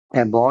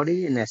A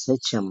body in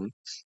SHM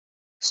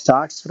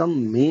starts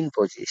from mean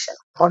position.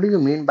 What do you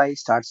mean by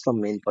starts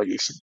from mean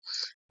position?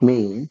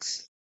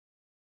 Means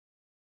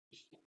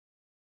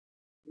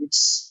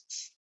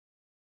its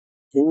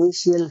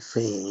initial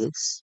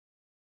phase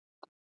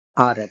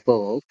or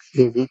epoch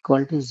is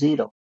equal to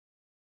zero.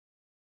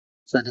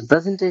 So the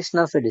representation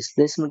of a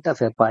displacement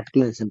of a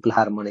particle in simple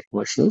harmonic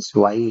motion is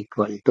y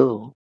equal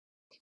to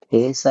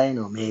a sine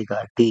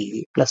omega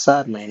t plus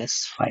or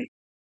minus phi.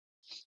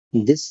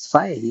 This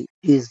phi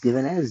is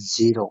given as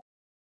zero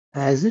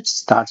as it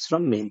starts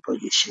from main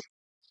position.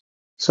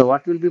 So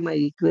what will be my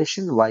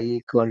equation? Y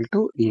equal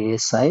to a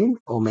sine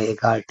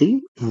omega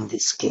t in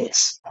this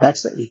case.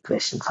 That's the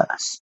equation for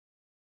us.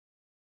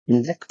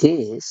 In that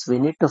case, we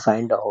need to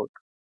find out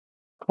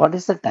what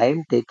is the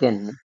time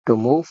taken to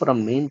move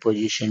from main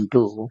position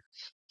to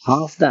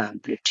half the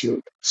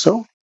amplitude.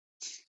 So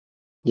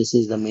this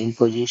is the main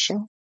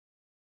position.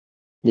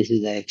 This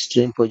is the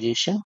extreme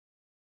position.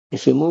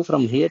 If we move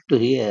from here to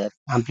here,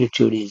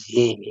 amplitude is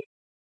A.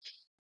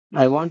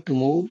 I want to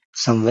move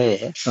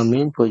somewhere from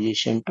main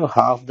position to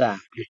half the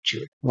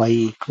amplitude. Y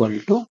equal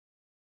to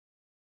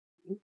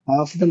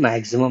half the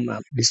maximum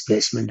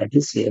displacement, that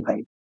is A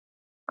by.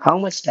 How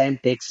much time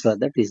takes for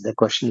that is the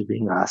question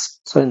being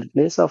asked. So in the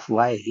place of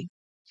Y,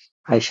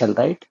 I shall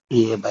write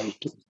A by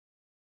 2.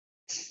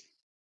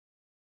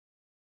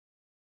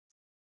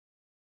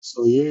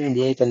 So A and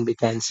A can be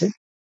cancelled.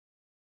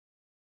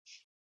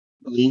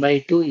 1 by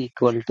 2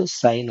 equal to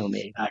sine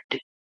omega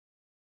t.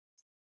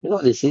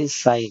 This is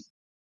sine.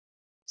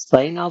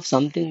 Sine of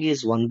something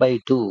is 1 by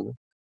 2.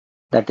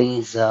 That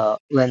is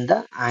when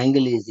the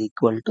angle is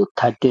equal to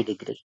 30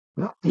 degree.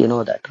 You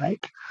know that,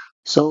 right?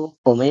 So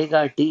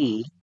omega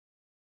t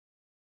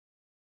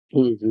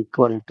is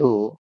equal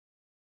to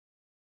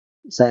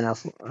sine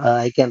of,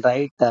 I can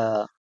write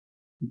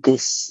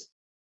this,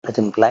 that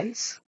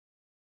implies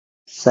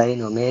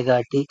sine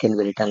omega t can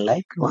be written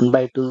like 1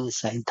 by 2 is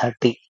sine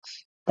 30.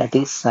 That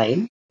is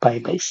sine pi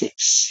by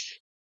 6.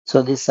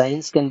 So these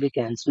signs can be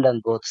cancelled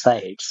on both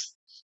sides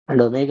and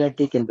omega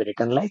t can be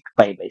written like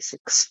pi by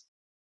 6.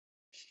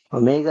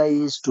 Omega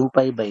is 2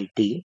 pi by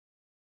t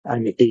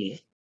and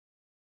t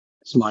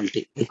small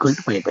t equal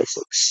to pi by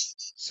 6.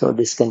 So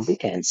this can be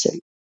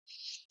cancelled.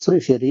 So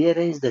if you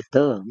rearrange the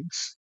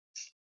terms,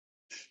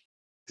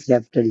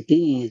 capital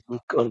T is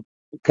equal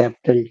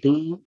capital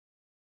T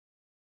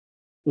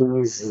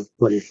is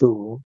equal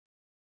to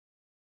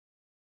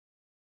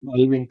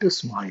 12 into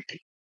small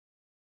t.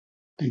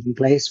 That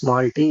implies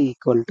small t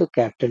equal to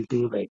capital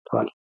T by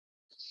 12.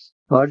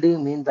 What do you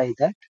mean by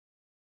that?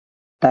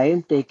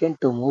 Time taken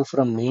to move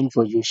from main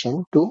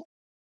position to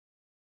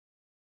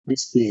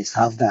this place,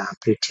 half the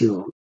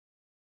amplitude,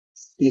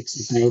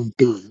 takes time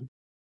t,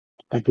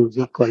 that is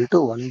equal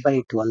to 1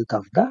 by 12th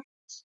of the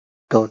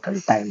total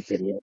time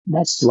period.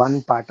 That's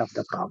one part of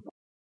the problem.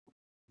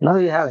 Now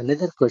you have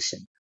another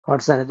question.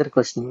 What's another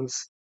question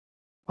is,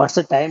 what's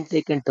the time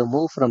taken to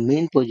move from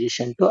mean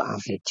position to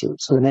amplitude?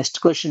 So the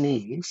next question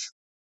is,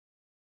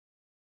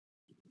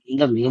 in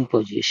the mean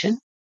position,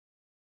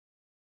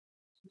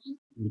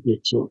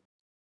 amplitude.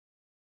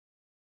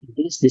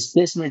 Is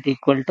displacement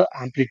equal to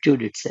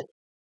amplitude itself?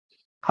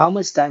 How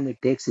much time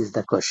it takes is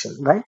the question,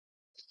 right?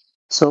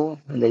 So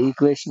in the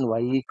equation y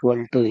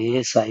equal to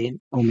a sine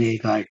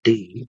omega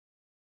t,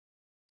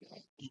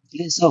 in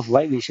place of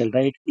y we shall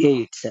write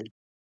a itself,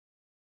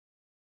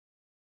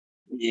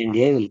 and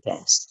a will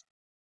cancel.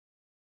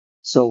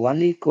 So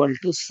 1 equal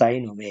to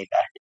sine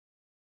omega.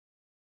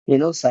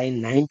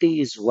 Sine 90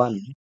 is 1.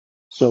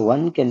 So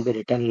 1 can be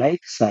written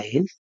like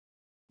sine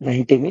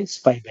 90 means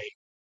pi by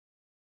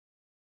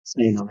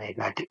sine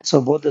omega t.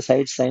 So both the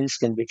side signs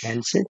can be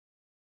cancelled.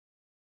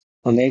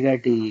 Omega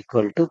t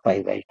equal to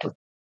pi by 2.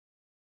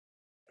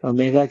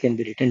 Omega can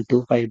be written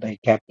 2 pi by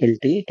capital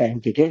T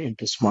time period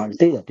into small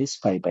t, that is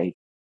pi by 2.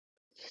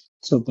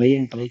 So pi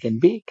and pi can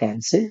be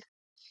cancelled.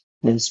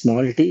 Then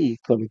small t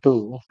equal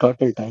to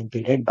total time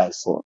period by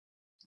 4.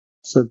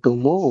 So to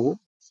move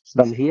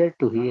from here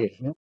to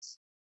here,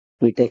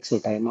 we take a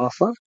time of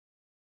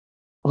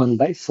 1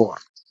 by 4.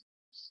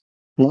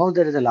 Now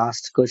there is a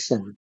last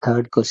question,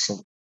 third question.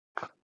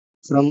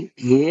 From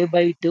A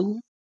by 2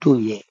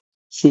 to A.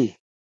 See,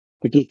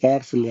 pretty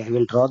carefully, I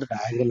will draw the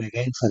diagram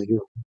again for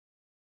you.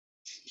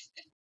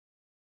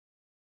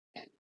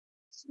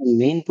 From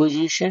main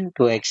position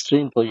to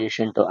extreme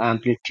position to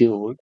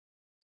amplitude,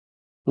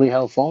 we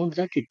have found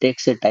that it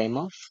takes a time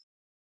of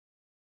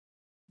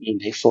A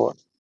by 4.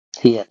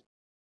 Here,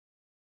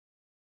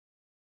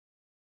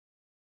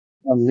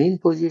 from mean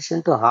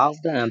position to half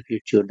the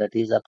amplitude, that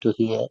is up to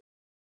here,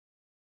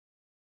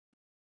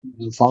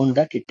 we found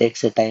that it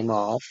takes a time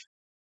of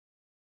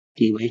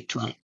T by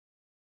 12.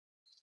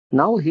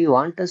 Now he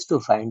wants us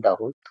to find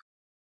out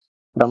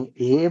from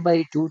A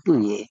by 2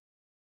 to A,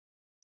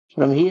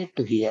 from here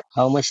to here,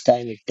 how much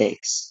time it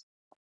takes.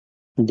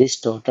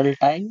 This total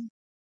time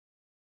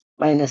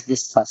minus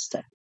this first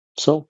time.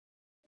 So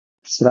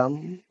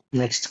from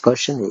next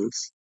question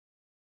is,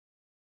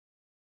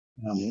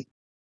 from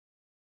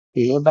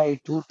A by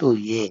 2 to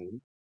A,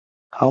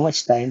 how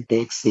much time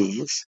takes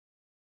is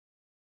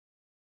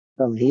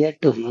From here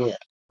to here,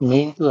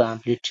 mean to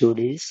amplitude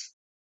is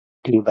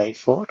t by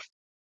 4.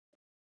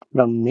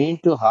 From mean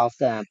to half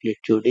the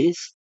amplitude is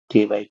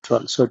t by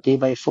 12. So t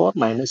by 4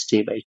 minus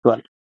t by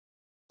 12.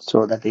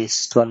 So that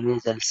is 12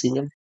 is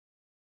LCM,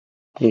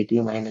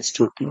 3t minus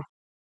 2t,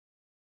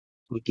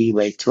 2t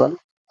by 12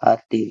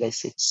 or t by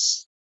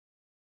 6.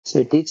 So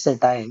it takes a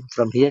time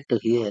from here to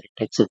here, it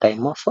takes a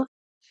time of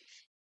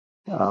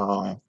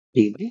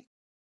t by.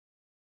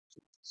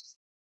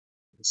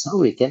 So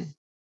we can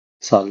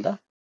solve the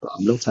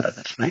problem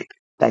further, right?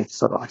 Thanks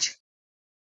for watching.